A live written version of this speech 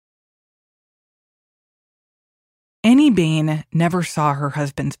Annie Bain never saw her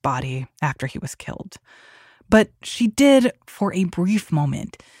husband's body after he was killed. But she did, for a brief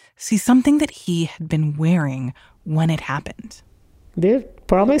moment, see something that he had been wearing when it happened. They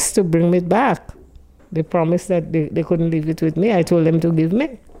promised to bring it back. They promised that they couldn't leave it with me. I told them to give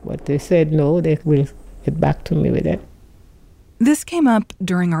me. But they said no, they will get back to me with it. This came up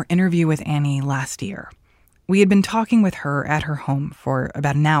during our interview with Annie last year. We had been talking with her at her home for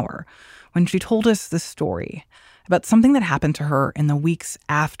about an hour when she told us this story about something that happened to her in the weeks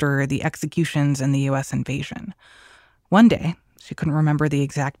after the executions and the U.S. invasion. One day, she couldn't remember the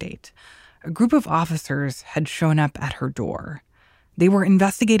exact date, a group of officers had shown up at her door. They were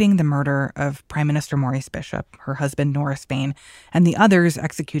investigating the murder of Prime Minister Maurice Bishop, her husband Norris Bain, and the others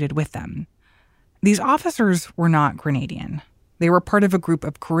executed with them. These officers were not Grenadian. They were part of a group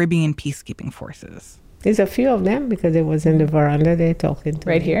of Caribbean peacekeeping forces. There's a few of them because it was in the veranda they're talking to.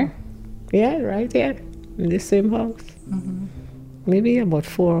 Right me. here? Yeah, right here, in the same house. Mm-hmm. Maybe about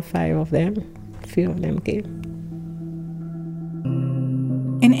 4 or 5 of them. A few of them came.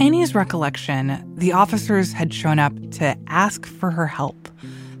 In Annie's recollection, the officers had shown up to ask for her help,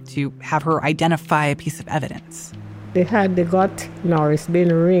 to have her identify a piece of evidence. They got Norris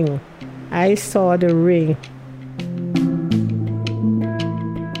Bain ring. I saw the ring.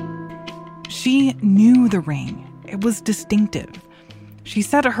 She knew the ring. It was distinctive. She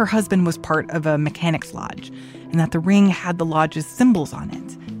said her husband was part of a mechanics lodge and that the ring had the lodge's symbols on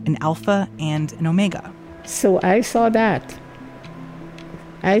it, an alpha and an omega. So I saw that.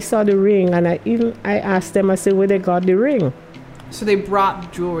 I saw the ring, and I asked them, I said, where they got the ring? So they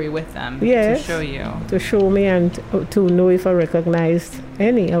brought jewelry with them to show you? To show me and to know if I recognized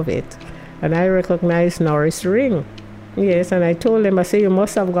any of it. And I recognized Norris' ring. Yes, and I told them, I said, you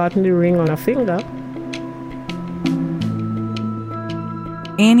must have gotten the ring on a finger.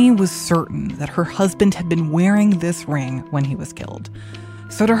 Annie was certain that her husband had been wearing this ring when he was killed.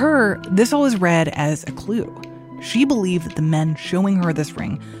 So to her, this always read as a clue. She believed that the men showing her this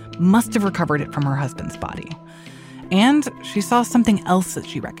ring must have recovered it from her husband's body. And she saw something else that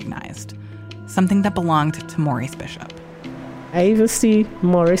she recognized, something that belonged to Maurice Bishop. I even see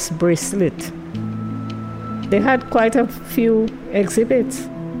Maurice bracelet. They had quite a few exhibits.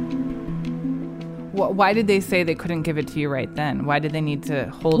 Why did they say they couldn't give it to you right then? Why did they need to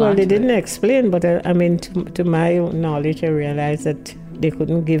hold on to it? Well, they didn't explain, but to my knowledge, I realized that they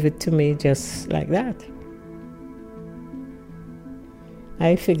couldn't give it to me just like that.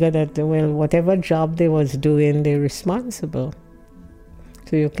 I figured that, whatever job they was doing, they're responsible.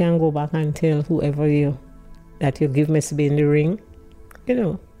 So you can't go back and tell whoever that you give Miss Bain the ring.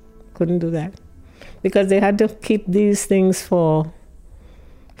 Couldn't do that. Because they had to keep these things for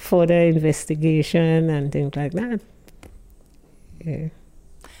the investigation and things like that. Yeah.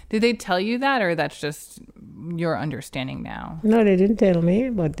 Did they tell you that, or that's just your understanding now? No, they didn't tell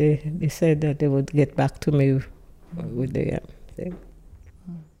me, but they said that they would get back to me with the thing.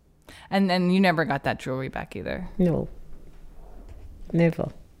 And then you never got that jewelry back either? No, never.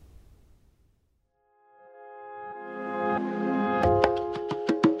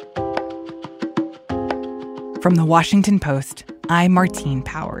 From the Washington Post, I'm Martine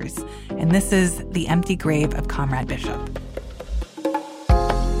Powers, and this is The Empty Grave of Comrade Bishop.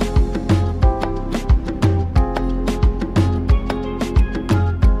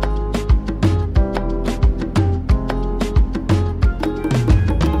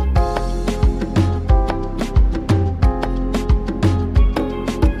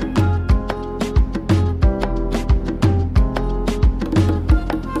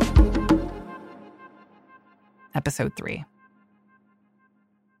 Episode 3.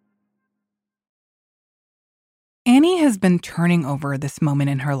 Annie has been turning over this moment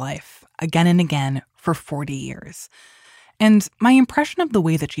in her life again and again for 40 years. And my impression of the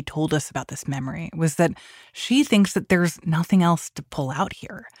way that she told us about this memory was that she thinks that there's nothing else to pull out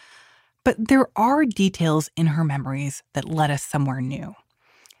here. But there are details in her memories that led us somewhere new.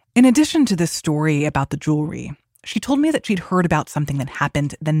 In addition to this story about the jewelry, she told me that she'd heard about something that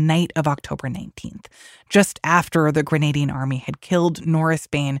happened the night of October 19th, just after the Grenadian army had killed Norris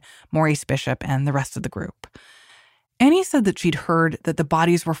Bain, Maurice Bishop, and the rest of the group. Annie said that she'd heard that the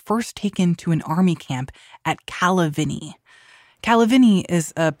bodies were first taken to an army camp at Calivigny. Calivigny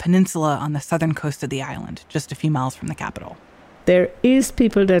is a peninsula on the southern coast of the island, just a few miles from the capital. There is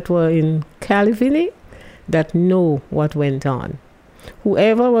people that were in Calivigny that know what went on.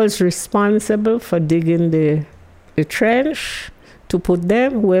 Whoever was responsible for digging the trench to put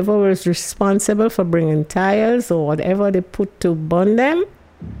them, whoever was responsible for bringing tires or whatever they put to burn them,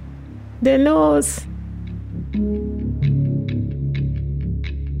 they knows.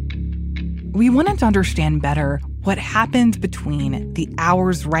 We wanted to understand better what happened between the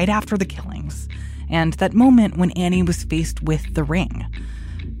hours right after the killings and that moment when Annie was faced with the ring.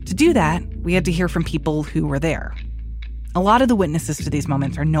 To do that, we had to hear from people who were there. A lot of the witnesses to these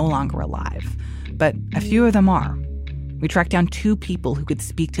moments are no longer alive, but a few of them are. We tracked down 2 people who could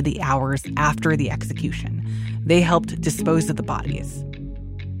speak to the hours after the execution. They helped dispose of the bodies.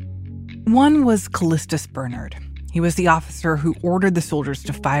 One was Callistus Bernard. He was the officer who ordered the soldiers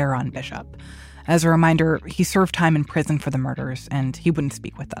to fire on Bishop. As a reminder, he served time in prison for the murders, and he wouldn't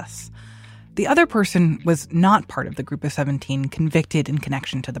speak with us. The other person was not part of the group of 17 convicted in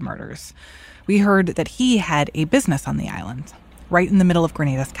connection to the murders. We heard that he had a business on the island, right in the middle of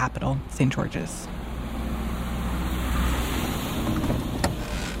Grenada's capital, St. George's.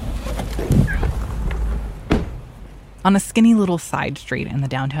 On a skinny little side street in the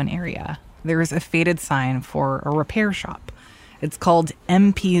downtown area, there is a faded sign for a repair shop. It's called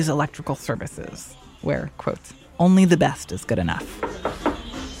MP's Electrical Services, where, quote, only the best is good enough.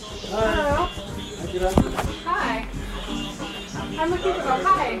 Hello. Hi. I'm looking for,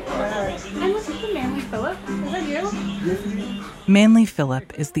 I'm looking for Manly Phillip. Is that you? Manly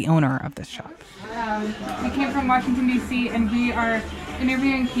Phillip is the owner of this shop. We came from Washington, D.C., and we are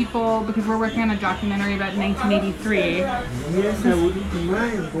interviewing people because we're working on a documentary about 1983. Yes, I wouldn't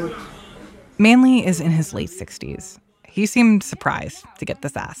mind, but... Manly is in his late 60s. He seemed surprised to get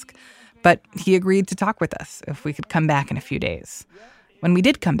this ask, but he agreed to talk with us if we could come back in a few days. When we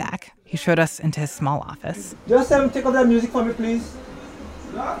did come back, he showed us into his small office. Just take up that music for me, please.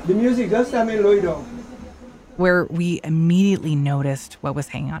 The music, just lower it down. Where we immediately noticed what was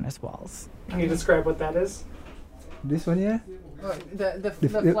hanging on his walls. Can you describe what that is? This one here?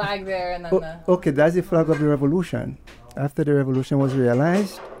 The flag there and then Okay, that's the flag of the revolution. After the revolution was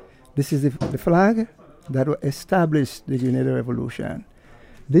realized, this is the flag that established the Grenada Revolution.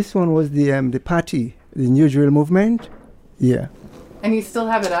 This one was the party, the New Drill movement. Yeah. And you still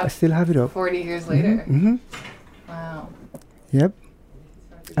have it up? I still have it up. 40 years later? Mm-hmm. Wow. Yep.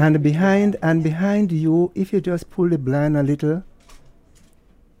 And behind you, if you just pull the blind a little,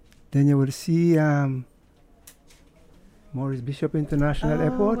 then you will see Maurice Bishop International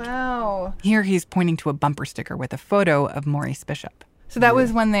Airport. Wow. Here he's pointing to a bumper sticker with a photo of Maurice Bishop. So that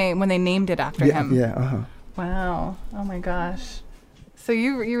was when they named it after him? Yeah, uh-huh. Wow. Oh my gosh. So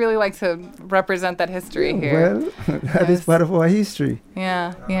you really like to represent that history here. Well, that is part of our history.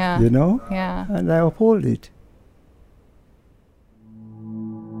 Yeah, yeah. You know? Yeah. And I uphold it.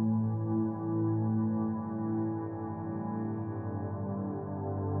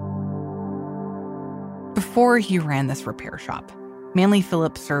 Before he ran this repair shop, Manly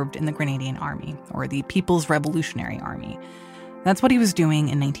Phillip served in the Grenadian Army, or the People's Revolutionary Army. That's what he was doing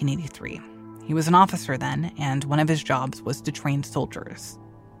in 1983. He was an officer then, and one of his jobs was to train soldiers.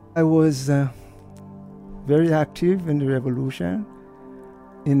 I was very active in the revolution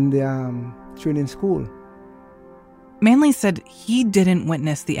in the training school. Manly said he didn't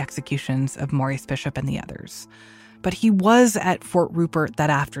witness the executions of Maurice Bishop and the others, but he was at Fort Rupert that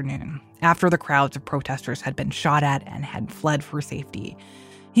afternoon, after the crowds of protesters had been shot at and had fled for safety.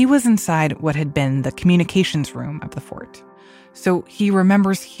 He was inside what had been the communications room of the fort. So he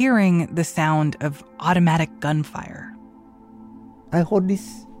remembers hearing the sound of automatic gunfire. I heard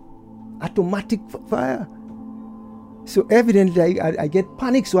this automatic fire. So evidently I get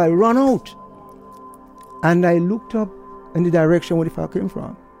panic, so I run out. And I looked up in the direction where the fire came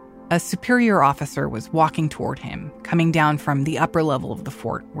from. A superior officer was walking toward him, coming down from the upper level of the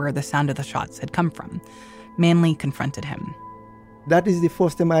fort where the sound of the shots had come from. Manly confronted him. That is the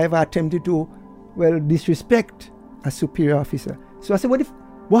first time I ever attempted to, disrespect a superior officer. So I said,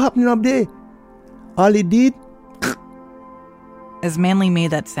 what happened up there? All he did... As Manly made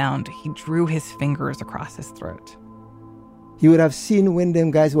that sound, he drew his fingers across his throat. He would have seen when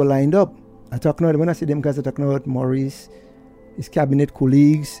them guys were lined up. When I say them guys, I'm talking about Maurice, his cabinet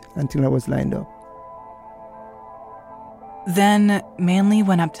colleagues, until I was lined up. Then Manly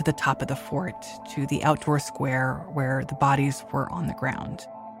went up to the top of the fort, to the outdoor square where the bodies were on the ground.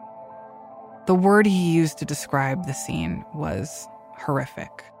 The word he used to describe the scene was horrific.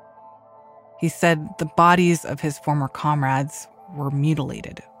 He said the bodies of his former comrades were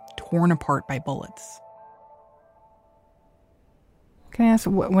mutilated, torn apart by bullets. Can I ask,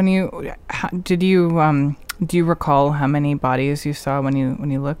 do you recall how many bodies you saw when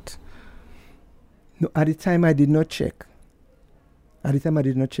you looked? No, at the time I did not check.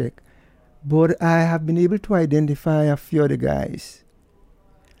 But I have been able to identify a few of the guys.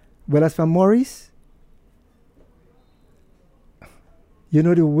 Well, as for Maurice,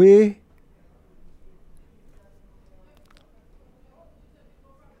 the way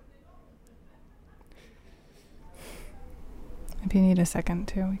If you need a second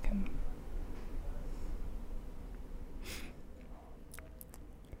too, we can.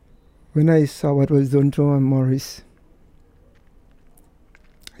 When I saw what was done to Maurice,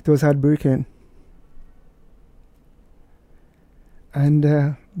 it was heartbreaking. And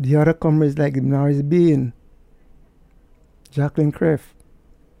the other comrades like Maurice Bean, Jacqueline Creff,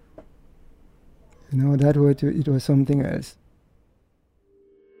 that was, it was something else.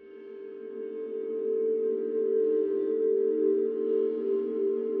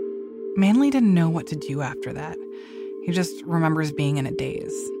 Manley didn't know what to do after that. He just remembers being in a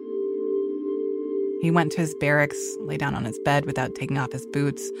daze. He went to his barracks, lay down on his bed without taking off his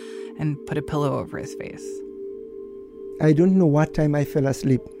boots, and put a pillow over his face. I don't know what time I fell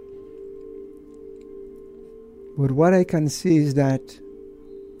asleep. But what I can say is that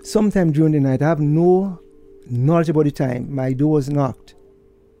sometime during the night, I have no knowledge about the time. My door was knocked.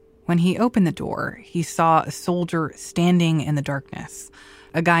 When he opened the door, he saw a soldier standing in the darkness,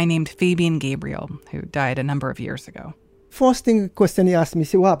 a guy named Fabian Gabriel, who died a number of years ago. First question he asked me,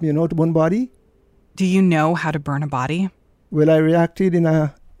 say, what happened, to burn body? Do you know how to burn a body? Well, I reacted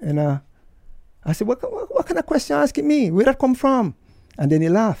I said, what kind of question asking me? Where that come from? And then he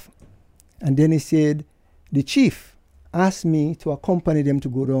laughed. And then he said, the chief asked me to accompany them to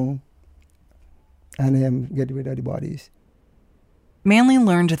go down and get rid of the bodies. Manley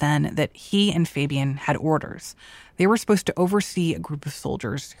learned then that he and Fabian had orders. They were supposed to oversee a group of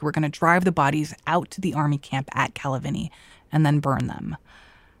soldiers who were going to drive the bodies out to the army camp at Calivigny and then burn them.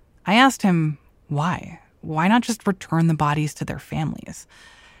 I asked him, why? Why not just return the bodies to their families?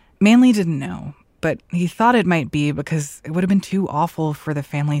 Manley didn't know, but he thought it might be because it would have been too awful for the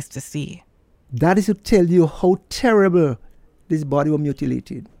families to see. That is to tell you how terrible this body was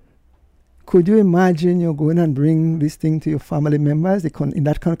mutilated. Could you imagine you're going and bring this thing to your family members in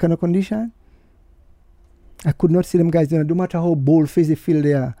that kind of condition? I could not see them guys doing it, no matter how bold-faced they feel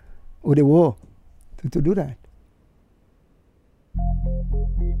they are, or they were, to do that.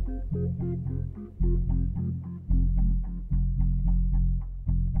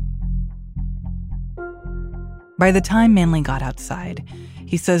 By the time Manley got outside,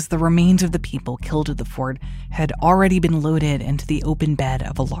 he says the remains of the people killed at the fort had already been loaded into the open bed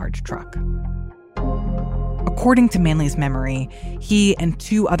of a large truck. According to Manley's memory, he and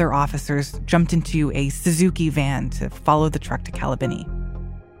two other officers jumped into a Suzuki van to follow the truck to Calivigny.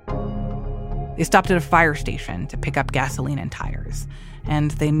 They stopped at a fire station to pick up gasoline and tires,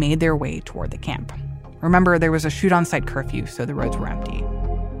 and they made their way toward the camp. Remember, there was a shoot-on-site curfew, so the roads were empty.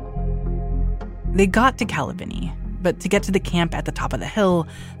 They got to Calivigny, but to get to the camp at the top of the hill,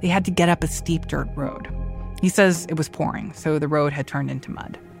 they had to get up a steep dirt road. He says it was pouring, so the road had turned into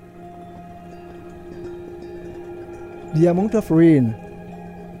mud. The amount of rain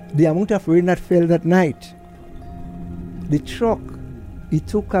that fell that night, the truck, it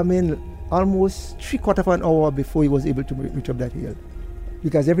took almost 3/4 of an hour before he was able to reach up that hill.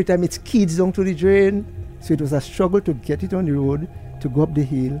 Because every time it skids down to the drain, so it was a struggle to get it on the road, to go up the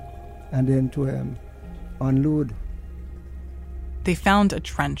hill, and then to unload. They found a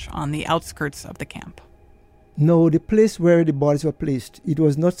trench on the outskirts of the camp. No, the place where the bodies were placed, it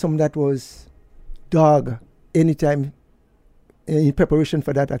was not something that was dug anytime in preparation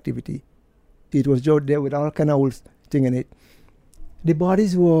for that activity. It was just there with all kind of old thing in it. The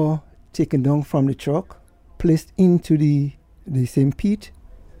bodies were taken down from the truck, placed into the same pit.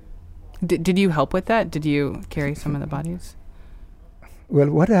 Did you help with that? Did you carry some of the bodies? Well,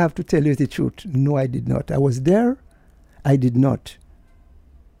 what I have to tell you is the truth. No, I did not. I was there. I did not.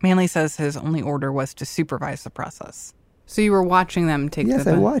 Manley says his only order was to supervise the process. So you were watching them take Yes,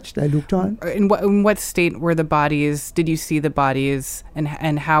 I watched. I looked on. In what state were the bodies? Did you see the bodies?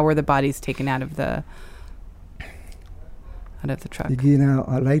 And how were the bodies taken out of the truck? Again,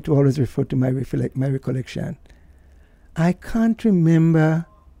 I like to always refer to my recollection. I can't remember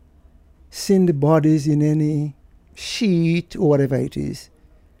seeing the bodies in any sheet or whatever it is.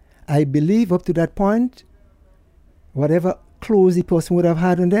 I believe up to that point, whatever clothes the person would have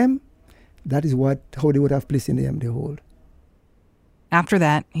had on them, that is how they would have placed in the empty hole. After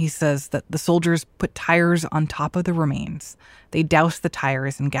that, he says that the soldiers put tires on top of the remains. They doused the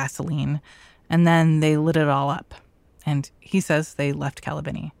tires in gasoline, and then they lit it all up. And he says they left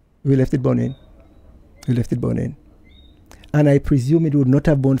Calivigny. We left it burning. And I presume it would not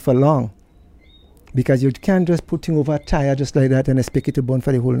have burned for long, because you can't just put things over a tire just like that and expect it to burn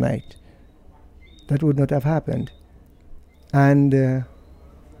for the whole night. That would not have happened. And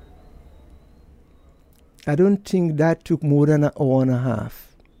I don't think that took more than an hour and a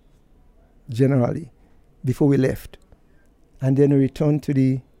half, generally, before we left. And then we returned to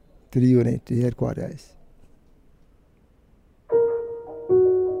the unit, the headquarters.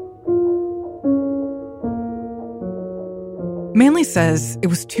 Manley says it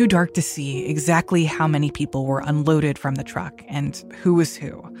was too dark to see exactly how many people were unloaded from the truck and who was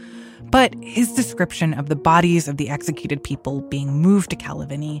who. But his description of the bodies of the executed people being moved to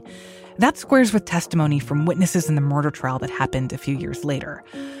Calivigny, that squares with testimony from witnesses in the murder trial that happened a few years later.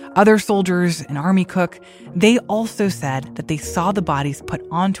 Other soldiers, an army cook, they also said that they saw the bodies put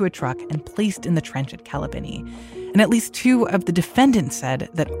onto a truck and placed in the trench at Calivigny. And at least 2 of the defendants said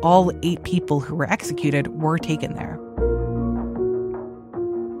that all 8 people who were executed were taken there.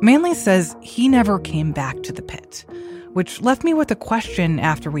 Manley says he never came back to the pit, which left me with a question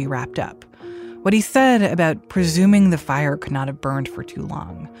after we wrapped up. What he said about presuming the fire could not have burned for too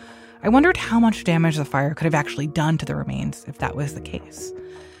long. I wondered how much damage the fire could have actually done to the remains if that was the case.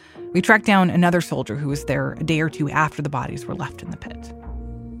 We tracked down another soldier who was there a day or 2 after the bodies were left in the pit.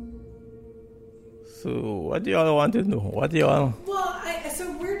 So what do y'all want to know?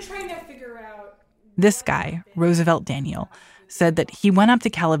 So we're trying to figure out... This guy, Roosevelt Daniel, said that he went up to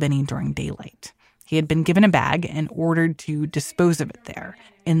Calivigny during daylight. He had been given a bag and ordered to dispose of it there,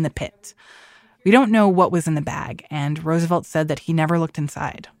 in the pit. We don't know what was in the bag, and Roosevelt said that he never looked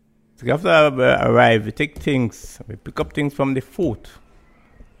inside. So after I arrive, we take things, we pick up things from the fort,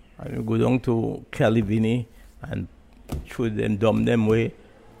 and we go down to Calivigny and throw them, dump them away.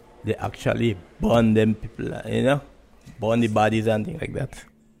 They actually burn them people, burn the bodies and things like that.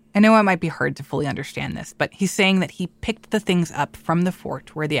 I know it might be hard to fully understand this, but he's saying that he picked the things up from the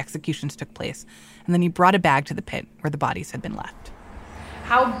fort where the executions took place, and then he brought a bag to the pit where the bodies had been left.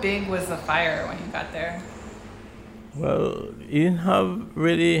 How big was the fire when you got there? Well, you didn't have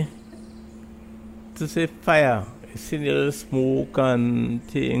really to say fire. You see little smoke and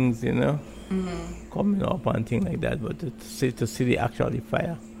things, coming up and things like that, but to see the actual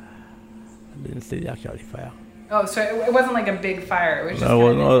fire. I didn't see the actual fire. Oh, so it wasn't like a big fire. It was just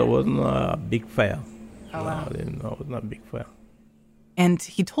it wasn't a big fire. Oh, wow. No, it was not a big fire. And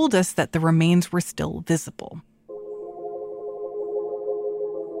he told us that the remains were still visible.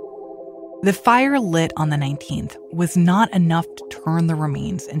 The fire lit on the 19th was not enough to turn the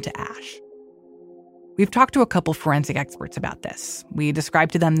remains into ash. We've talked to a couple forensic experts about this. We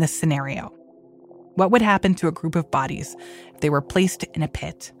described to them this scenario. What would happen to a group of bodies if they were placed in a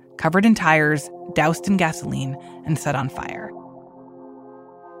pit, covered in tires, doused in gasoline, and set on fire?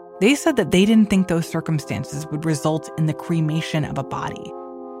 They said that they didn't think those circumstances would result in the cremation of a body.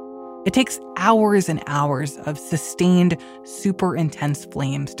 It takes hours and hours of sustained, super intense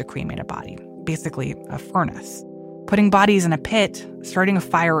flames to cremate a body, basically a furnace. Putting bodies in a pit, starting a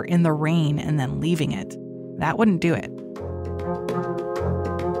fire in the rain, and then leaving it, that wouldn't do it.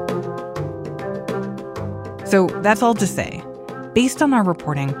 So that's all to say. Based on our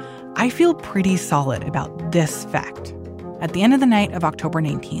reporting, I feel pretty solid about this fact. At the end of the night of October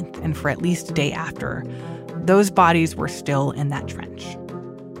 19th, and for at least a day after, those bodies were still in that trench.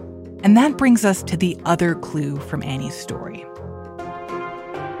 And that brings us to the other clue from Annie's story.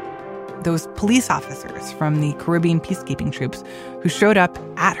 Those police officers from the Caribbean peacekeeping troops who showed up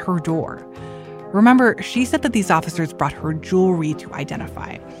at her door. Remember, she said that these officers brought her jewelry to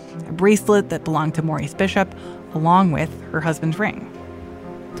identify, a bracelet that belonged to Maurice Bishop, along with her husband's ring.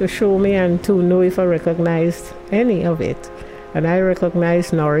 To show me and to know if I recognized any of it. And I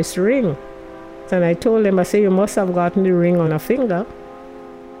recognized Norris' ring. And I told them, I said, you must have gotten the ring on a finger.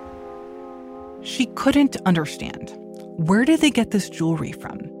 She couldn't understand. Where did they get this jewelry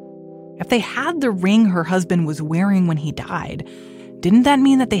from? If they had the ring her husband was wearing when he died, didn't that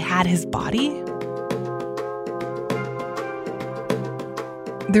mean that they had his body?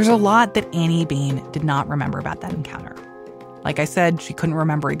 There's a lot that Annie Bain did not remember about that encounter. Like I said, she couldn't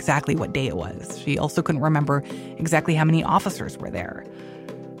remember exactly what day it was. She also couldn't remember exactly how many officers were there.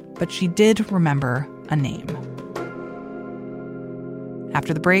 But she did remember a name.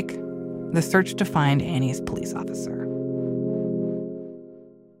 After the break, the search to find Annie's police officer.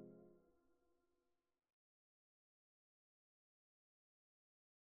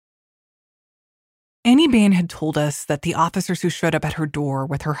 Annie Bain had told us that the officers who showed up at her door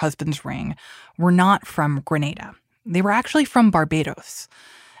with her husband's ring were not from Grenada. They were actually from Barbados.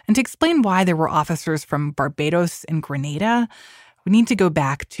 And to explain why there were officers from Barbados and Grenada, we need to go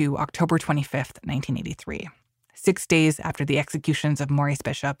back to October 25th, 1983, 6 days after the executions of Maurice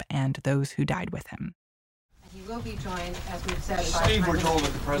Bishop and those who died with him. He will be joined, as we've said, Steve, we're told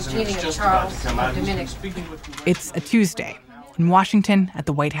that the president is just about to come out. It's a Tuesday. In Washington, at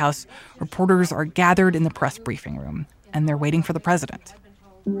the White House, reporters are gathered in the press briefing room, and they're waiting for the president.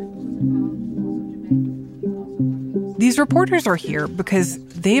 These reporters are here because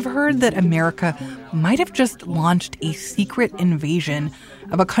they've heard that America might have just launched a secret invasion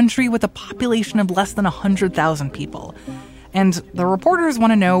of a country with a population of less than 100,000 people. And the reporters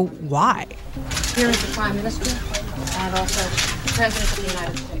want to know why. Here is the Prime Minister and also the President of the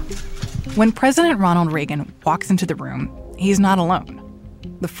United States. When President Ronald Reagan walks into the room, he's not alone.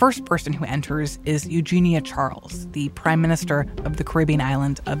 The first person who enters is Eugenia Charles, the Prime Minister of the Caribbean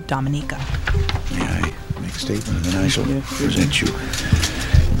island of Dominica. May I make a statement and then I shall present you.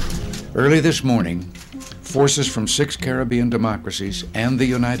 Early this morning, forces from 6 Caribbean democracies and the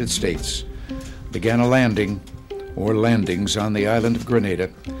United States began a landing or landings on the island of Grenada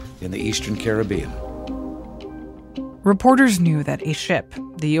in the Eastern Caribbean. Reporters knew that a ship,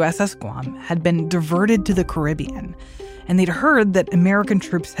 the USS Guam, had been diverted to the Caribbean, and they'd heard that American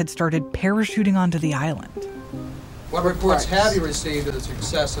troops had started parachuting onto the island. What reports have you received of the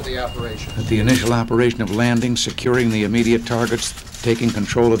success of the operation? At the initial operation of landing, securing the immediate targets, taking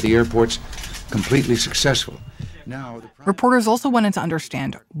control of the airports, completely successful. Now, Reporters also wanted to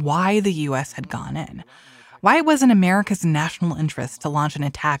understand why the U.S. had gone in. Why it was in America's national interest to launch an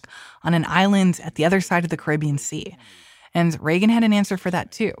attack on an island at the other side of the Caribbean Sea. And Reagan had an answer for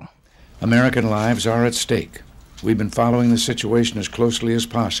that, too. American lives are at stake. We've been following the situation as closely as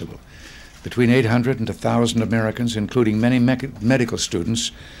possible. Between 800 and 1,000 Americans, including many medical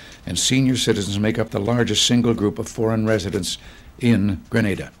students and senior citizens, make up the largest single group of foreign residents in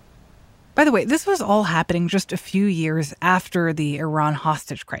Grenada. By the way, this was all happening just a few years after the Iran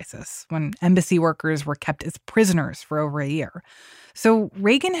hostage crisis, when embassy workers were kept as prisoners for over a year. So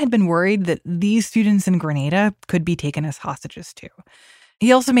Reagan had been worried that these students in Grenada could be taken as hostages too.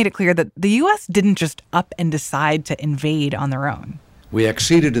 He also made it clear that the U.S. didn't just up and decide to invade on their own. We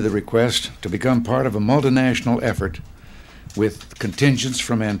acceded to the request to become part of a multinational effort with contingents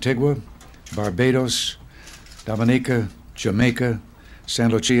from Antigua, Barbados, Dominica, Jamaica,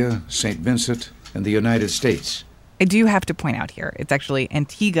 St. Lucia, St. Vincent, and the United States. I do have to point out here, it's actually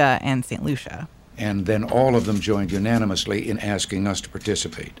Antigua and St. Lucia. And then all of them joined unanimously in asking us to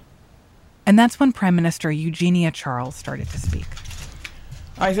participate. And that's when Prime Minister Eugenia Charles started to speak.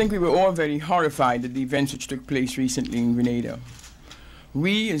 I think we were all very horrified at the events which took place recently in Grenada.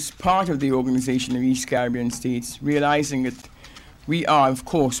 We, as part of the Organization of East Caribbean States, realizing that we are, of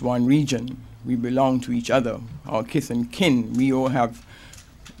course, one region. We belong to each other, our kith and kin. We all have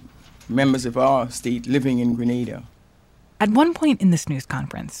members of our state living in Grenada. At one point in this news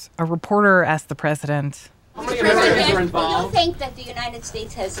conference, a reporter asked the president, How many Americans are Do you involved? think that the United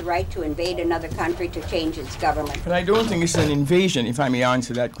States has the right to invade another country to change its government? But I don't think it's an invasion, if I may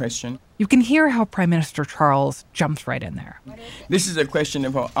answer that question. You can hear how Prime Minister Charles jumps right in there. This is a question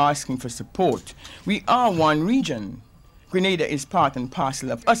of our asking for support. We are one region. Grenada is part and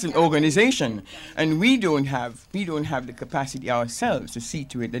parcel of us, an organization, and we don't have the capacity ourselves to see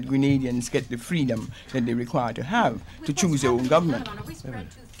to it that Grenadians get the freedom that they require to have to choose their own government.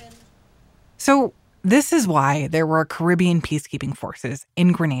 So this is why there were Caribbean peacekeeping forces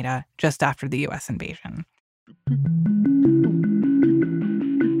in Grenada just after the U.S. invasion.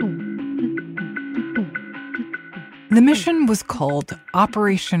 The mission was called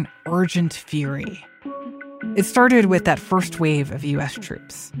Operation Urgent Fury. It started with that first wave of U.S.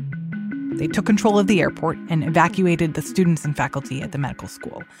 troops. They took control of the airport and evacuated the students and faculty at the medical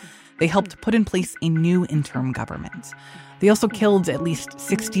school. They helped put in place a new interim government. They also killed at least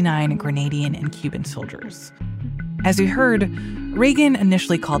 69 Grenadian and Cuban soldiers. As we heard, Reagan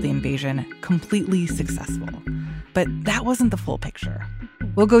initially called the invasion completely successful. But that wasn't the full picture.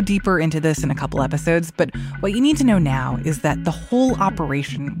 We'll go deeper into this in a couple episodes, but what you need to know now is that the whole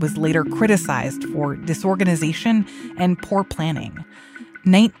operation was later criticized for disorganization and poor planning.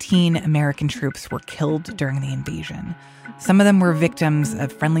 19 American troops were killed during the invasion. Some of them were victims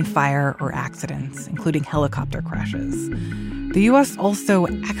of friendly fire or accidents, including helicopter crashes. The U.S. also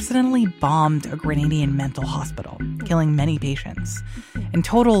accidentally bombed a Grenadian mental hospital, killing many patients. In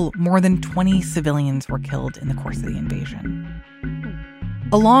total, more than 20 civilians were killed in the course of the invasion.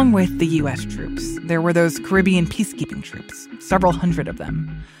 Along with the U.S. troops, there were those Caribbean peacekeeping troops, several hundred of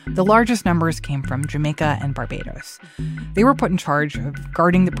them. The largest numbers came from Jamaica and Barbados. They were put in charge of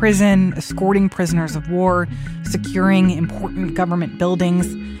guarding the prison, escorting prisoners of war, securing important government buildings,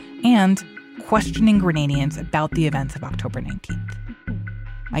 and questioning Grenadians about the events of October 19th.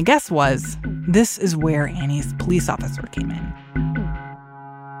 My guess was, this is where Annie's police officer came in.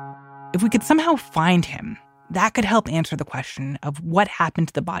 If we could somehow find him, that could help answer the question of what happened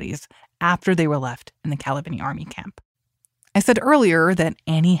to the bodies after they were left in the Calivigny army camp. I said earlier that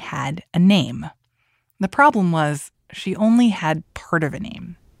Annie had a name. The problem was she only had part of a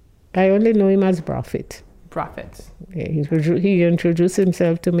name. I only know him as Prophet. Prophet. Yeah, he introduced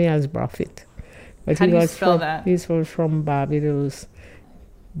himself to me as Prophet. But How do you spell that? He's from Barbados.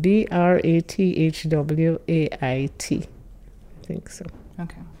 Brathwait. think so.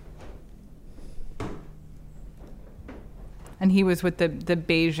 Okay. And he was with the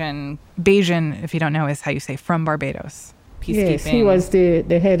Bajan, if you don't know, is how you say from Barbados. Peacekeeping. Yes, he was the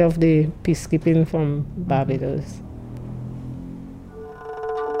head of the peacekeeping from Barbados.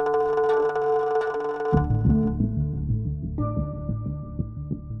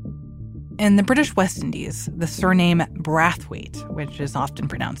 In the British West Indies, the surname Brathwaite, which is often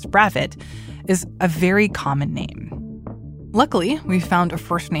pronounced Brafitt, is a very common name. Luckily, we found a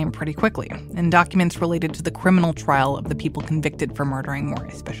first name pretty quickly in documents related to the criminal trial of the people convicted for murdering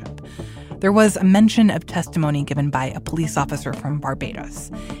Maurice Bishop. There was a mention of testimony given by a police officer from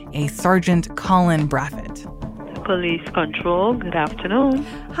Barbados, a Sergeant Colin Brafitt. Police Control, good afternoon.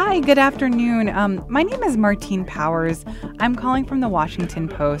 Hi, good afternoon. My name is Martine Powers. I'm calling from the Washington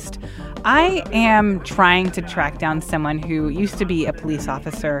Post. I am trying to track down someone who used to be a police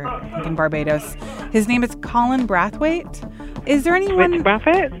officer, I think in Barbados. His name is Colin Brathwaite. Is there anyone... Rich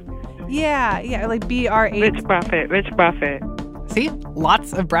Brafitt? Yeah, like B-R-A... Rich Brafitt. See?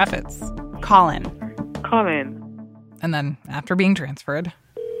 Lots of Braffitts. Colin. And then, after being transferred...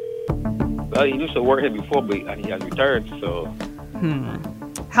 Well, he used to work here before, but he has returned, so...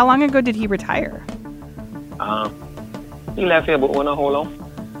 How long ago did he retire? He left here about how long?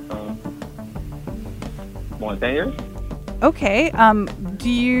 More than 10 years. Okay. Do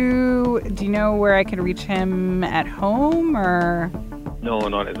you know where I could reach him at home, or...? No,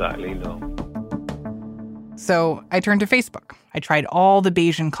 not exactly, no. So I turned to Facebook. I tried all the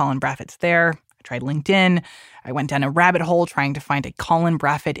Bayesian Colin Braffitts there. I tried LinkedIn. I went down a rabbit hole trying to find a Colin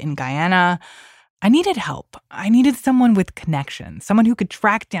Brafitt in Guyana. I needed help. I needed someone with connections, someone who could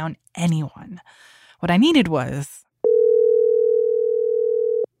track down anyone. What I needed was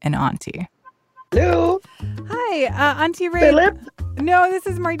an auntie. Hello. Hi, Auntie Ray. Philip? No, this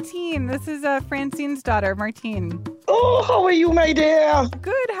is Martine. This is Francine's daughter, Martine. Oh, how are you, my dear?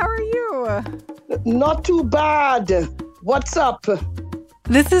 Good, how are you? Not too bad. What's up?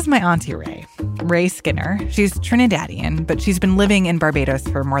 This is my Auntie Ray Skinner. She's Trinidadian, but she's been living in Barbados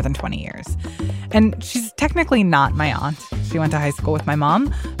for more than 20 years. And she's technically not my aunt. She went to high school with my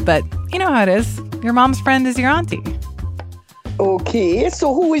mom, but you know how it is. Your mom's friend is your auntie. Okay,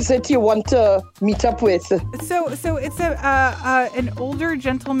 so who is it you want to meet up with? So it's an older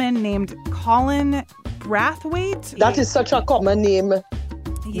gentleman named Colin Brathwaite. That is such a common name.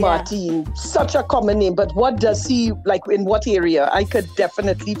 Yeah. Martine, such a common name, but what does he, like, in what area? I could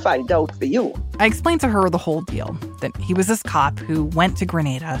definitely find out for you. I explained to her the whole deal, that he was this cop who went to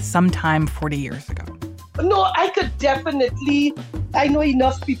Grenada sometime 40 years ago. No, I could definitely, I know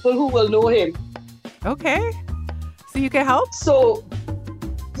enough people who will know him. Okay, so you can help? So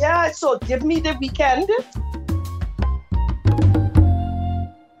give me the weekend.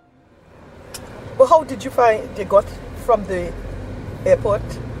 Well, how did you got from the airport?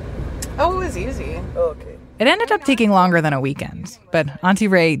 Oh, it was easy. Okay. It ended up taking longer than a weekend, but Auntie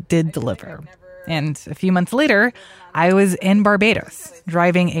Ray did deliver. And a few months later, I was in Barbados,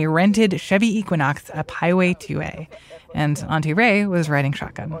 driving a rented Chevy Equinox up Highway 2A. And Auntie Ray was riding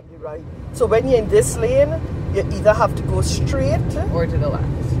shotgun. So when you're in this lane, you either have to go straight... or to the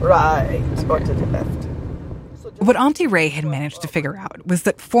left. Right, or to the left. What Auntie Ray had managed to figure out was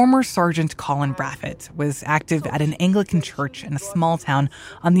that former Sergeant Colin Brafitt was active at an Anglican church in a small town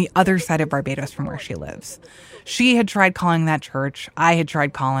on the other side of Barbados from where she lives. She had tried calling that church. I had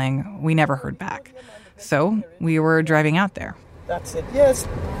tried calling. We never heard back. So we were driving out there. That's it, yes.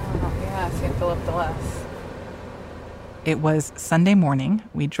 Yeah, St. Philip de Les. It was Sunday morning.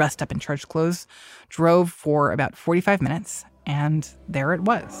 We dressed up in church clothes, drove for about 45 minutes, and there it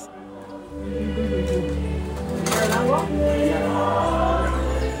was.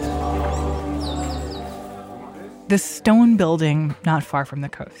 This stone building not far from the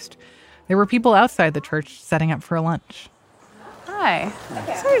coast. There were people outside the church setting up for lunch. Hi.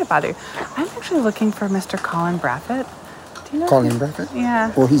 Sorry to bother you. I'm actually looking for Mr. Colin Brafitt. Do you know Colin Brafitt?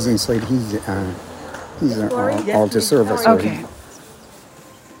 Yeah. Well, he's inside. He's an altar service. Okay.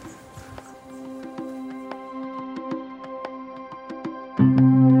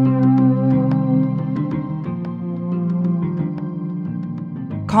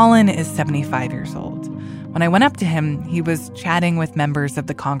 Colin is 75 years old. When I went up to him, he was chatting with members of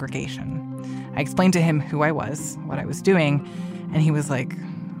the congregation. I explained to him who I was, what I was doing, and he was like,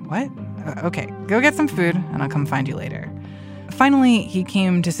 "What? Okay, go get some food, and I'll come find you later." Finally, he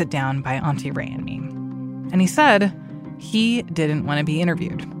came to sit down by Auntie Ray and me. And he said he didn't want to be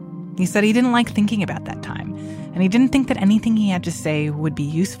interviewed. He said he didn't like thinking about that time, and he didn't think that anything he had to say would be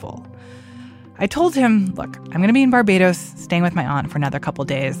useful. I told him, look, I'm going to be in Barbados, staying with my aunt for another couple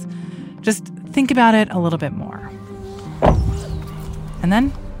days. Just think about it a little bit more. And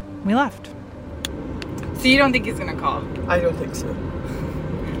then we left. So you don't think he's going to call? I don't think so.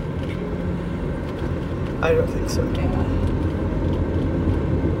 I don't think so.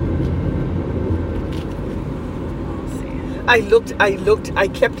 I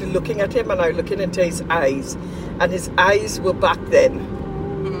kept looking at him, and I was looking into his eyes, and his eyes were back then.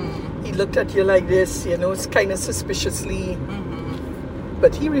 Mm-hmm. He looked at you like this, it's kind of suspiciously,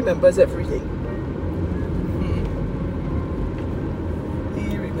 but he remembers everything. Mm-hmm.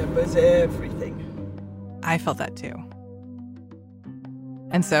 He remembers everything. I felt that too.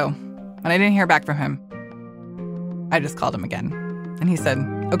 And so, when I didn't hear back from him, I just called him again. And he said,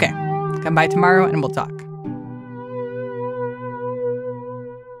 okay, come by tomorrow and we'll talk.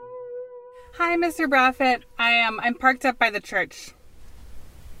 Hi, Mr. Braffett. I'm parked up by the church.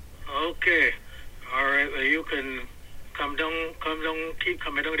 Okay. All right. Well, you can come down, keep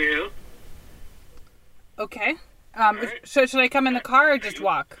coming down the hill. Okay. Should I come in the car or just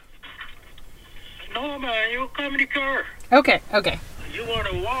walk? No, man. You come in the car. Okay. You want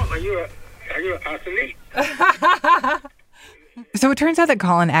to walk? Are you asleep? So it turns out that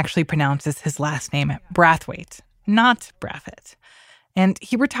Colin actually pronounces his last name Brathwaite, not Braffett. And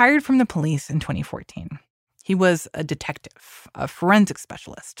he retired from the police in 2014. He was a detective, a forensic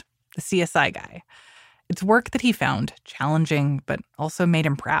specialist, the CSI guy. It's work that he found challenging, but also made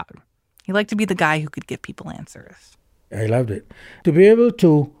him proud. He liked to be the guy who could give people answers. I loved it. To be able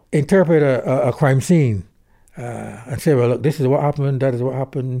to interpret a crime scene and say, well, look, this is what happened, that is what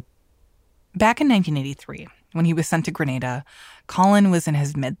happened. Back in 1983, when he was sent to Grenada, Colin was in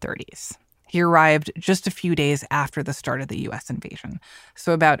his mid-30s. He arrived just a few days after the start of the U.S. invasion,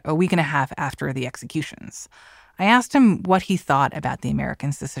 so about a week and a half after the executions. I asked him what he thought about the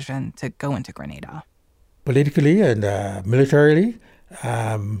Americans' decision to go into Grenada. Politically and militarily,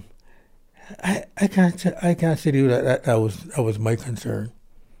 I can't say to you that was my concern.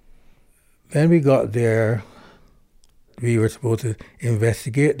 When we got there, we were supposed to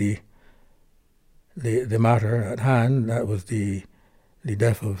investigate the matter at hand. That was the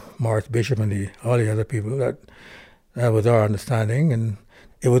death of Morris Bishop and all the other people. That was our understanding, and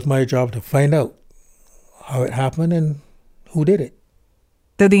it was my job to find out how it happened and who did it.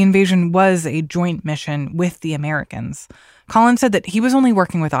 Though the invasion was a joint mission with the Americans, Colin said that he was only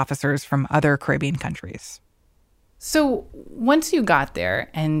working with officers from other Caribbean countries. So once you got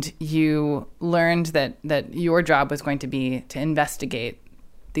there and you learned that your job was going to be to investigate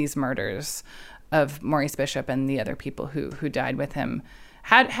these murders of Maurice Bishop and the other people who died with him,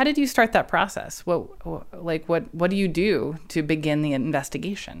 how did you start that process? What do you do to begin the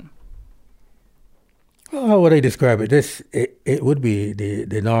investigation? Well, how would I describe it? It would be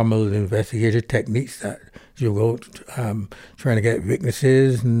the normal investigative techniques that you go trying to get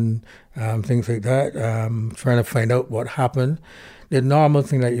witnesses and things like that, trying to find out what happened. The normal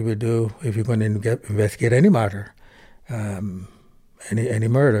thing that you would do if you're going to investigate any matter, any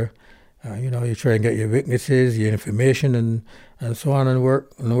murder. You try and get your witnesses, your information, and so on, and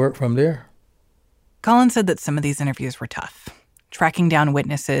work from there. Colin said that some of these interviews were tough. Tracking down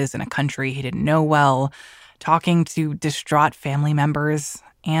witnesses in a country he didn't know well, talking to distraught family members,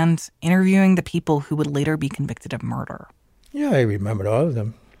 and interviewing the people who would later be convicted of murder. Yeah, I remembered all of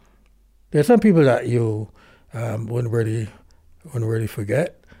them. There's some people that you wouldn't really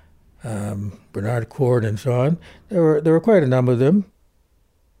forget. Bernard Cord and so on. There were quite a number of them.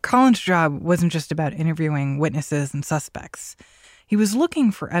 Colin's job wasn't just about interviewing witnesses and suspects. He was looking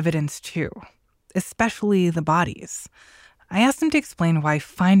for evidence too, especially the bodies. I asked him to explain why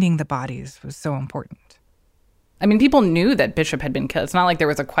finding the bodies was so important. I mean, people knew that Bishop had been killed. It's not like there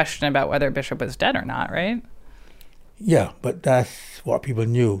was a question about whether Bishop was dead or not, right? Yeah, but that's what people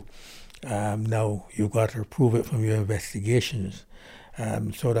knew. Now you've got to prove it from your investigations.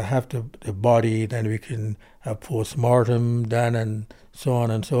 So to have the body, then we can have post-mortem done and so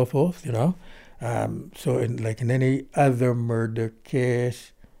on and so forth, So in any other murder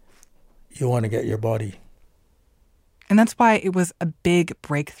case, you want to get your body. And that's why it was a big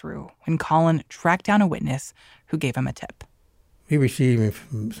breakthrough when Colin tracked down a witness who gave him a tip. We received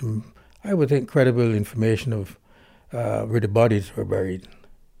some, I would think, credible information of where the bodies were buried.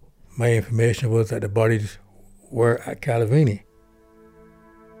 My information was that the bodies were at Calivigny.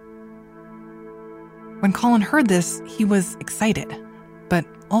 When Colin heard this, he was excited, but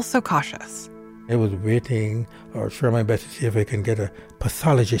also cautious. I was waiting or trying my best to see if I can get a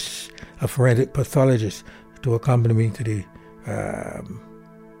pathologist, a forensic pathologist, to accompany me to if I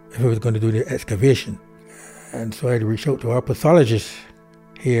was going to do the excavation. And so I had to reach out to our pathologist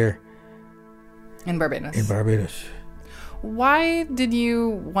here in Barbados. Why did you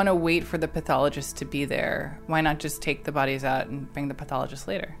want to wait for the pathologist to be there? Why not just take the bodies out and bring the pathologist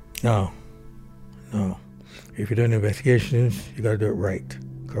later? No. If you're doing investigations, you got to do it right.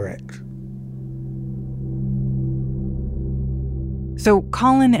 Correct. So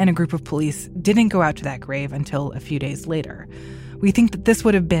Colin and a group of police didn't go out to that grave until a few days later. We think that this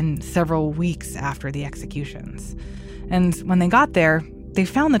would have been several weeks after the executions. And when they got there, they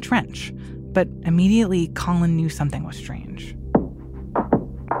found the trench. But immediately, Colin knew something was strange.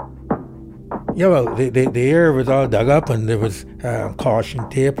 Yeah, well, the area was all dug up and there was caution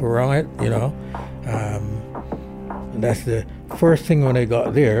tape around it, and that's the first thing when I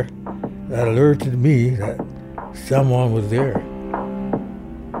got there that alerted me that someone was there.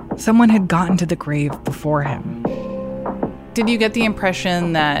 Someone had gotten to the grave before him. Did you get the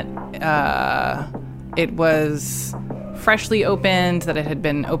impression that it was freshly opened, that it had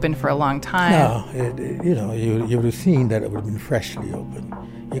been open for a long time? No, you would have seen that it would have been freshly opened.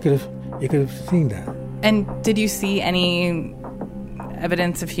 You could have seen that. And did you see any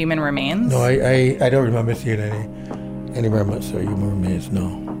evidence of human remains? No, I don't remember seeing any remnants of human remains, no.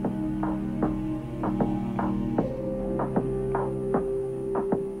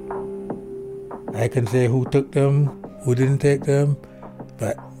 I can say who took them, who didn't take them,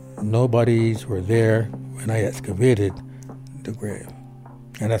 but no bodies were there when I excavated the grave.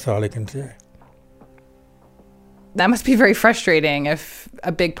 And that's all I can say. That must be very frustrating if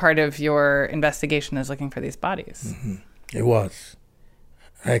a big part of your investigation is looking for these bodies. Mm-hmm. It was.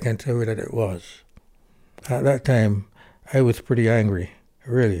 I can tell you that it was. At that time, I was pretty angry,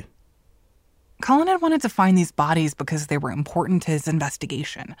 really. Colin had wanted to find these bodies because they were important to his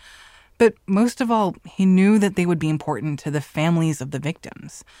investigation. But most of all, he knew that they would be important to the families of the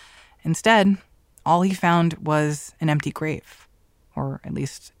victims. Instead, all he found was an empty grave, or at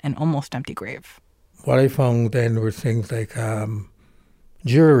least an almost empty grave. What I found then were things like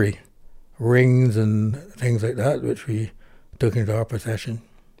jewelry, rings and things like that, which we took into our possession.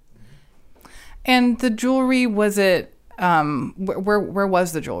 And the jewelry, was it, where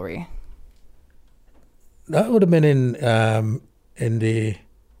was the jewelry? That would have been in the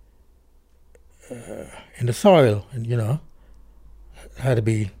soil, and it had to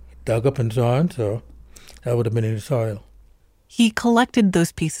be dug up and so on, so that would have been in the soil. He collected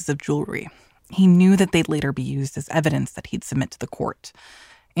those pieces of jewelry. He knew that they'd later be used as evidence that he'd submit to the court.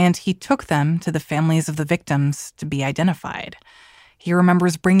 And he took them to the families of the victims to be identified. He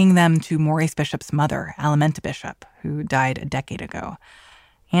remembers bringing them to Maurice Bishop's mother, Alimenta Bishop, who died a decade ago.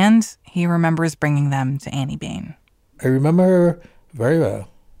 And he remembers bringing them to Annie Bain. I remember her very well.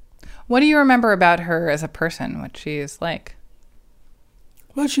 What do you remember about her as a person, what she is like?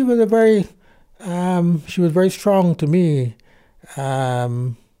 Well, she was very strong to me.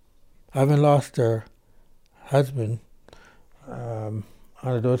 Having lost her husband,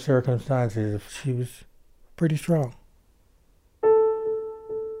 under those circumstances, she was pretty strong.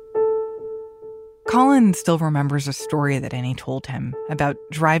 Colin still remembers a story that Annie told him about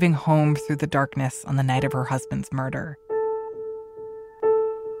driving home through the darkness on the night of her husband's murder.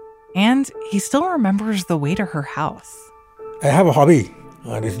 And he still remembers the way to her house. I have a hobby,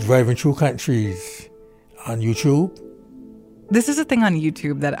 and it's driving through countries on YouTube. This is a thing on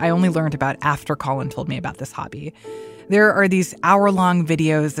YouTube that I only learned about after Colin told me about this hobby. There are these hour-long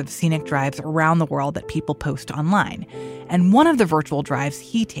videos of scenic drives around the world that people post online. And one of the virtual drives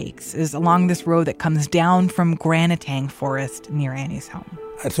he takes is along this road that comes down from Granatang Forest near Annie's home.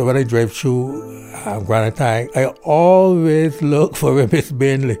 And so when I drive through Granatang, I always look for where Miss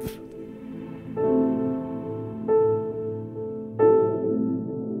Bain lives.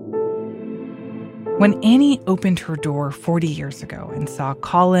 When Annie opened her door 40 years ago and saw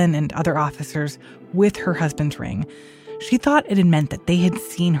Colin and other officers with her husband's ring, she thought it had meant that they had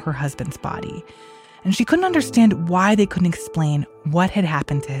seen her husband's body. And she couldn't understand why they couldn't explain what had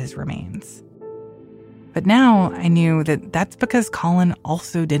happened to his remains. But now I knew that that's because Colin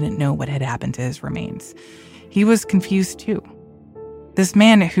also didn't know what had happened to his remains. He was confused too. This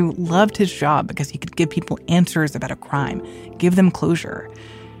man who loved his job because he could give people answers about a crime, give them closure.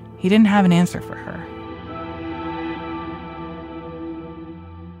 He didn't have an answer for her.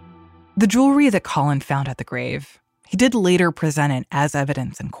 The jewelry that Colin found at the grave, he did later present it as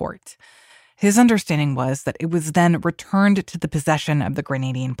evidence in court. His understanding was that it was then returned to the possession of the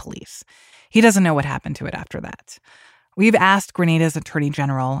Grenadian police. He doesn't know what happened to it after that. We've asked Grenada's Attorney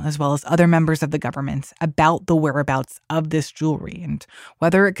General, as well as other members of the government, about the whereabouts of this jewelry and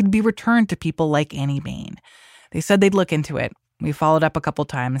whether it could be returned to people like Annie Bain. They said they'd look into it. We followed up a couple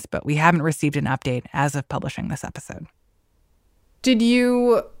times, but we haven't received an update as of publishing this episode. Did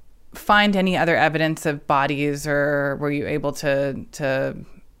you find any other evidence of bodies, or were you able to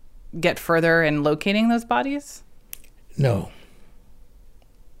get further in locating those bodies? No.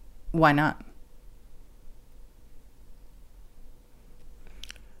 Why not?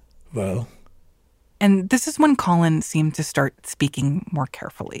 Well. And this is when Colin seemed to start speaking more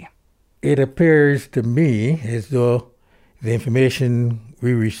carefully. It appears to me as though the information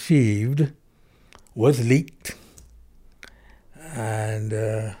we received was leaked,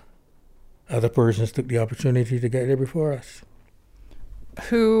 and other persons took the opportunity to get there before us.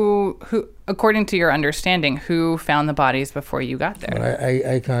 Who, according to your understanding, who found the bodies before you got there?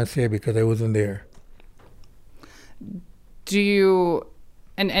 Well, I can't say because I wasn't there. Do you,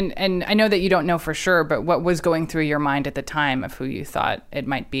 and I know that you don't know for sure, but what was going through your mind at the time of who you thought it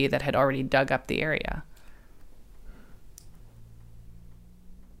might be that had already dug up the area?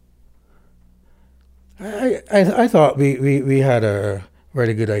 I thought we had a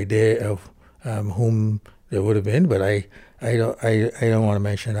very good idea of whom there would have been, but I don't want to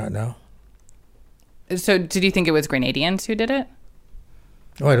mention that now. So did you think it was Grenadians who did it?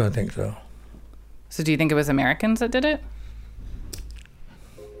 Oh, I don't think so. So do you think it was Americans that did it?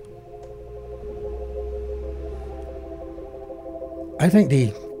 I think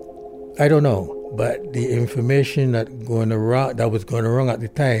I don't know, but the information that was going around at the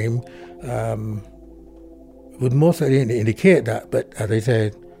time would mostly indicate that. But as I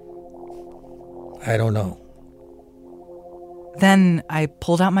said, I don't know. Then I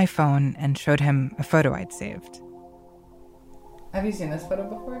pulled out my phone and showed him a photo I'd saved. Have you seen this photo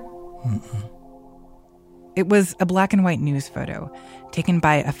before? Mm-mm. It was a black and white news photo taken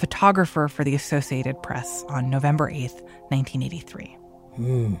by a photographer for the Associated Press on November 8th, 1983.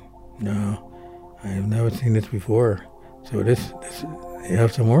 No, I have never seen this before. So this you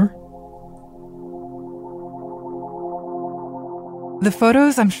have some more? The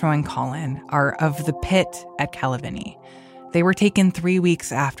photos I'm showing Colin are of the pit at Calivigny. They were taken 3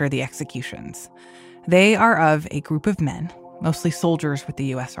 weeks after the executions. They are of a group of men, mostly soldiers with the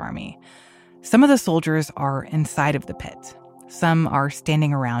U.S. Army. Some of the soldiers are inside of the pit. Some are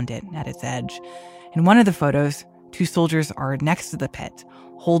standing around it at its edge. In one of the photos, 2 soldiers are next to the pit,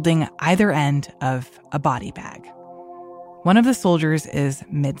 holding either end of a body bag. One of the soldiers is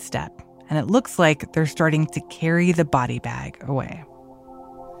mid-step, and it looks like they're starting to carry the body bag away.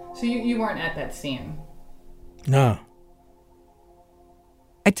 So you weren't at that scene? No.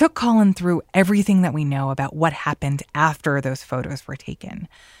 I took Colin through everything that we know about what happened after those photos were taken.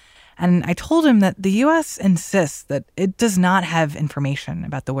 And I told him that the U.S. insists that it does not have information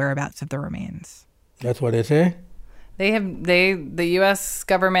about the whereabouts of the remains. That's what they say? The U.S.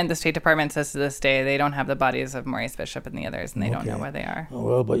 government, the State Department says to this day, they don't have the bodies of Maurice Bishop and the others, and they don't know where they are. Oh,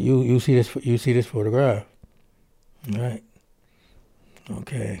 well, but you see this photograph. All right.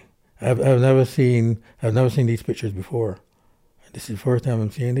 Okay. I've never seen these pictures before. This is the first time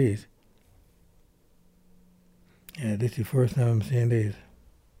I'm seeing these. Yeah, this is the first time I'm seeing these.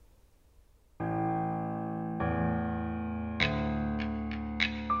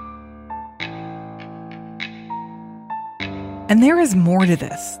 And there is more to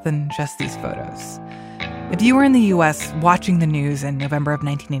this than just these photos. If you were in the U.S. watching the news in November of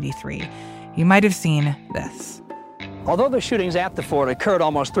 1983, you might have seen this. Although the shootings at the fort occurred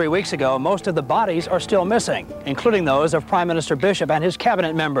almost 3 weeks ago, most of the bodies are still missing, including those of Prime Minister Bishop and his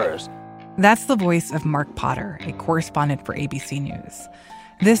cabinet members. That's the voice of Mark Potter, a correspondent for ABC News.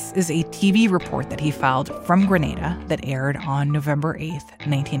 This is a TV report that he filed from Grenada that aired on November 8th,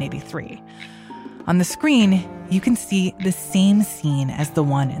 1983. On the screen, you can see the same scene as the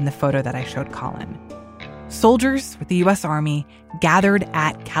one in the photo that I showed Colin. Soldiers with the U.S. Army gathered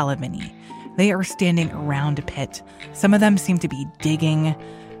at Calivigny. They are standing around a pit. Some of them seem to be digging.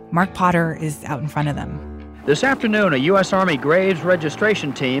 Mark Potter is out in front of them. This afternoon, a U.S. Army graves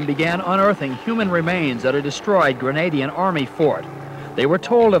registration team began unearthing human remains at a destroyed Grenadian Army fort. They were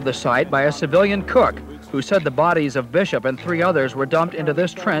told of the site by a civilian cook who said the bodies of Bishop and 3 others were dumped into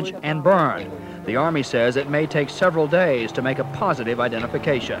this trench and burned. The Army says it may take several days to make a positive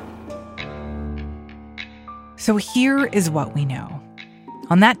identification. So here is what we know.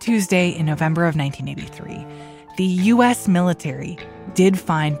 On that Tuesday in November of 1983, the U.S. military did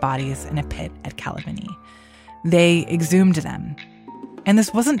find bodies in a pit at Calivigny. They exhumed them. And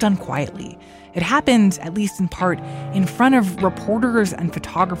this wasn't done quietly. It happened, at least in part, in front of reporters and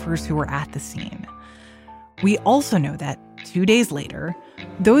photographers who were at the scene. We also know that 2 days later,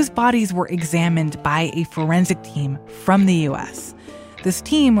 those bodies were examined by a forensic team from the U.S. This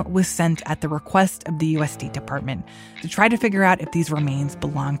team was sent at the request of the U.S. State Department to try to figure out if these remains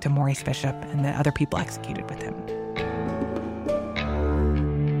belonged to Maurice Bishop and the other people executed with him.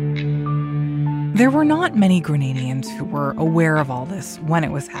 There were not many Grenadians who were aware of all this when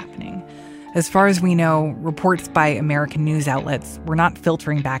it was happening. As far as we know, reports by American news outlets were not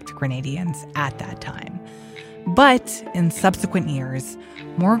filtering back to Grenadians at that time. But in subsequent years,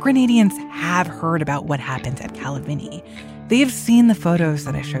 more Grenadians have heard about what happened at Calivigny. They have seen the photos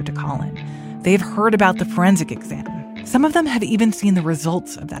that I showed to Colin. They've heard about the forensic exam. Some of them have even seen the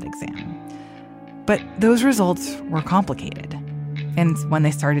results of that exam. But those results were complicated. And when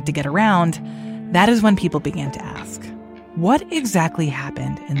they started to get around, that is when people began to ask, what exactly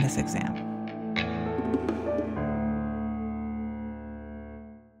happened in this exam?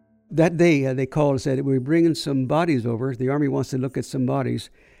 That day, they called and said, we're bringing some bodies over. The Army wants to look at some bodies.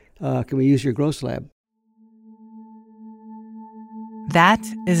 Can we use your gross lab? That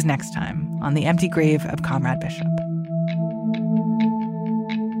is next time on The Empty Grave of Comrade Bishop.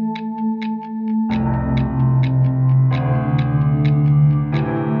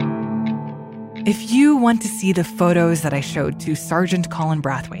 If you want to see the photos that I showed to Sergeant Colin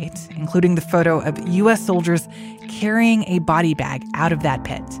Brathwaite, including the photo of U.S. soldiers carrying a body bag out of that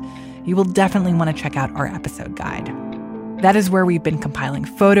pit, you will definitely want to check out our episode guide. That is where we've been compiling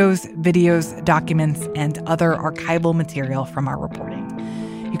photos, videos, documents, and other archival material from our reporting.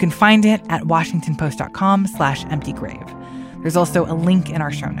 You can find it at washingtonpost.com/emptygrave. There's also a link in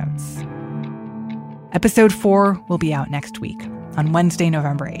our show notes. Episode 4 will be out next week on Wednesday,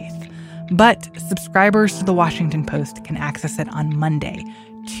 November 8th. But subscribers to The Washington Post can access it on Monday,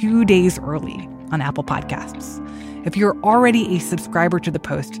 2 days early on Apple Podcasts. If you're already a subscriber to the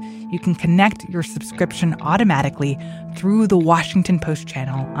Post, you can connect your subscription automatically through the Washington Post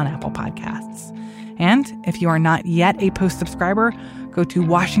channel on Apple Podcasts. And if you are not yet a Post subscriber, go to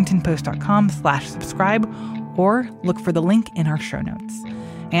washingtonpost.com/subscribe or look for the link in our show notes.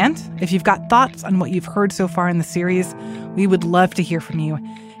 And if you've got thoughts on what you've heard so far in the series, we would love to hear from you.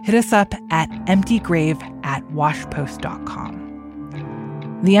 Hit us up at emptygrave@washpost.com.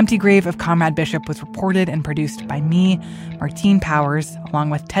 The Empty Grave of Comrade Bishop was reported and produced by me, Martine Powers, along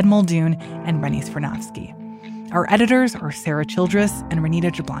with Ted Muldoon and Rennie Svirnovsky. Our editors are Sarah Childress and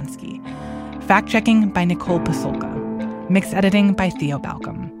Renita Jablonski. Fact-checking by Nicole Pasolka. Mix editing by Theo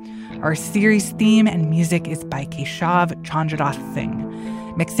Balcom. Our series theme and music is by Keshav Chandradath Singh.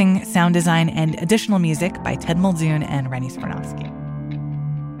 Mixing, sound design, and additional music by Ted Muldoon and Rennie Svirnovsky.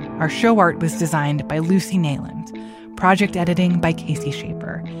 Our show art was designed by Lucy Nayland. Project editing by Casey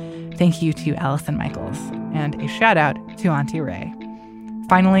Schaefer. Thank you to Allison Michaels. And a shout out to Auntie Ray.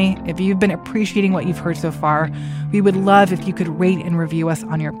 Finally, if you've been appreciating what you've heard so far, we would love if you could rate and review us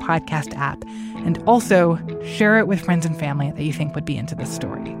on your podcast app. And also share it with friends and family that you think would be into this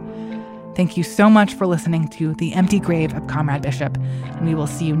story. Thank you so much for listening to The Empty Grave of Comrade Bishop. And we will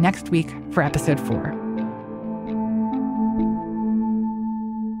see you next week for episode 4.